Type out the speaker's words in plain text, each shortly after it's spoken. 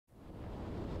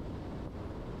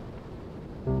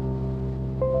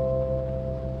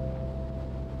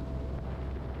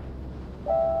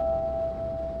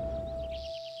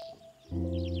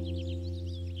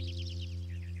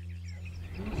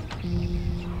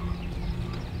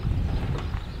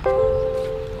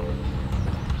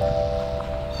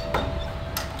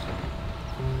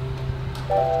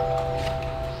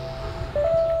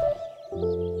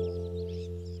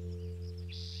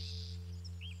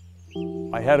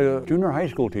I had a junior high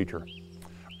school teacher,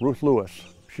 Ruth Lewis.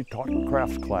 She taught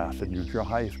crafts class at junior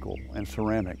high school and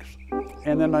ceramics.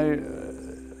 And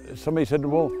then somebody said,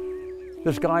 well,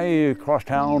 this guy across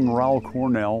town, Raul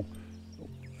Cornell,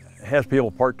 has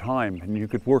people part-time and you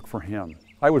could work for him.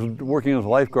 I was working as a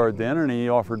lifeguard then and he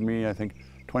offered me, I think,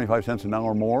 25 cents an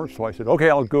hour more. So I said, okay,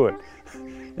 I'll do it.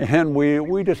 And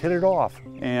we just hit it off.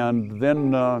 And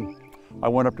then I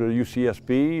went up to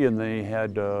UCSB and they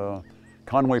had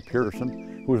Conway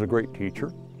Pearson, who was a great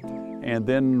teacher. And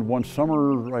then one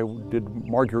summer I did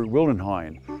Marguerite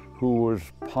Wildenhain, who was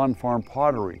Pond Farm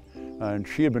Pottery. And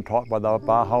she had been taught by the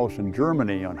Bauhaus in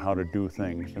Germany on how to do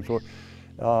things. And so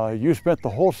you spent the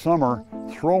whole summer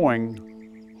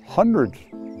throwing hundreds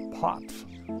of pots,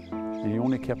 and you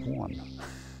only kept one.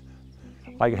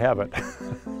 I have it.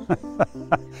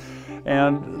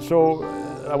 And so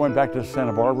I went back to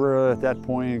Santa Barbara at that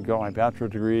point, got my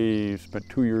bachelor's degree, spent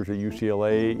 2 years at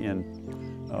UCLA in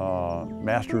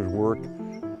master's work.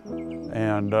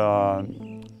 And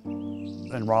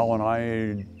Raul and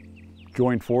I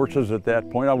joined forces at that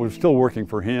point. I was still working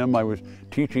for him. I was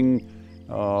teaching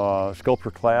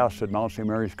sculpture class at Mount St.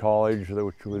 Mary's College,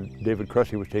 which was, David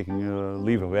Cressy was taking a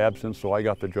leave of absence, so I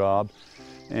got the job.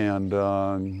 And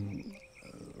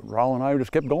Raul and I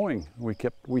just kept going. We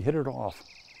hit it off.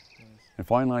 And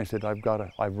finally I said,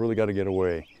 I've really got to get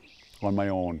away on my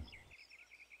own.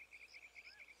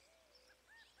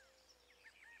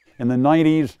 In the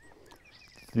 90s,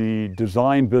 the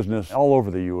design business all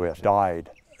over the US died.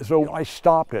 So I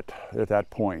stopped it at that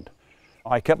point.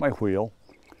 I kept my wheel,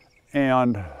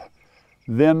 and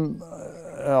then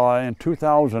in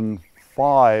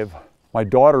 2005, my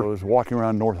daughter was walking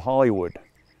around North Hollywood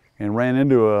and ran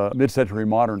into a mid-century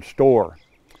modern store.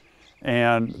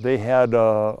 And they had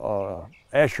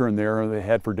Asher in there they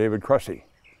had for David Cressy.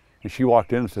 And she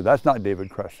walked in and said, that's not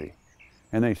David Cressy.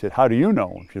 And they said, how do you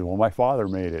know? She said, well, my father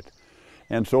made it.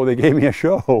 And so they gave me a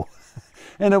show.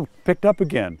 And it picked up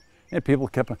again. And people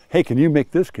kept, hey, can you make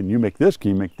this? Can you make this?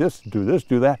 Can you make this? Do this,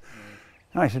 do that?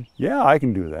 And I said, yeah, I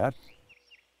can do that.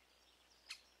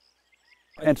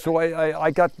 And so I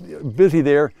got busy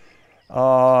there.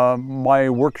 My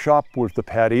workshop was the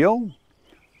patio.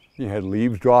 You had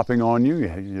leaves dropping on you.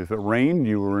 If it rained,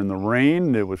 you were in the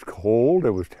rain. It was cold.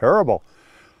 It was terrible.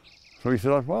 So he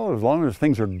said, well, as long as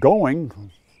things are going,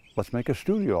 let's make a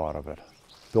studio out of it.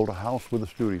 Build a house with a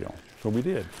studio. So we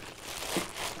did.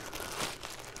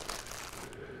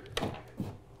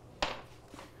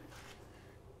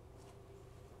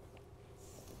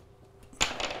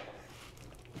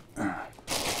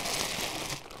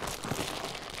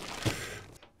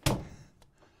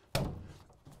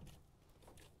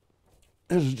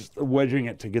 This is just wedging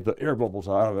it to get the air bubbles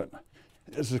out of it.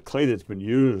 This is clay that's been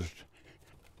used.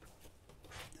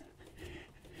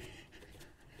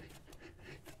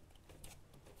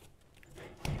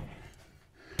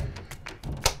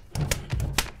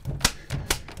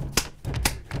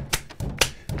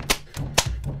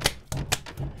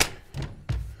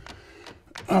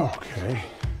 Okay.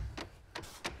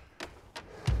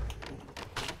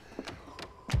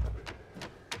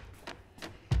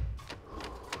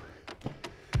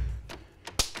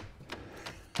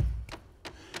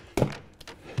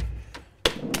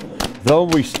 Though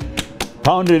we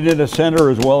pound it in the center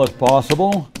as well as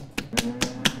possible,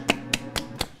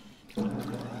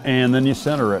 and then you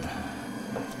center it.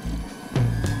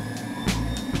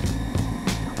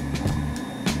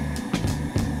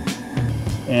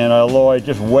 And although I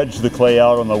just wedged the clay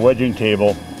out on the wedging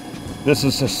table, this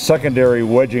is a secondary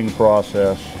wedging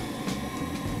process.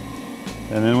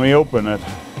 And then we open it.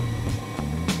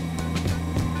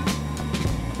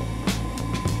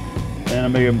 And I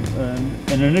make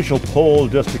an initial pull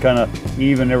just to kind of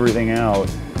even everything out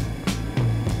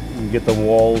and get the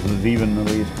walls as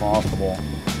evenly as possible.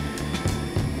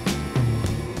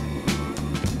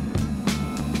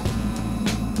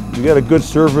 If you got a good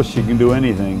surface, you can do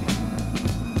anything.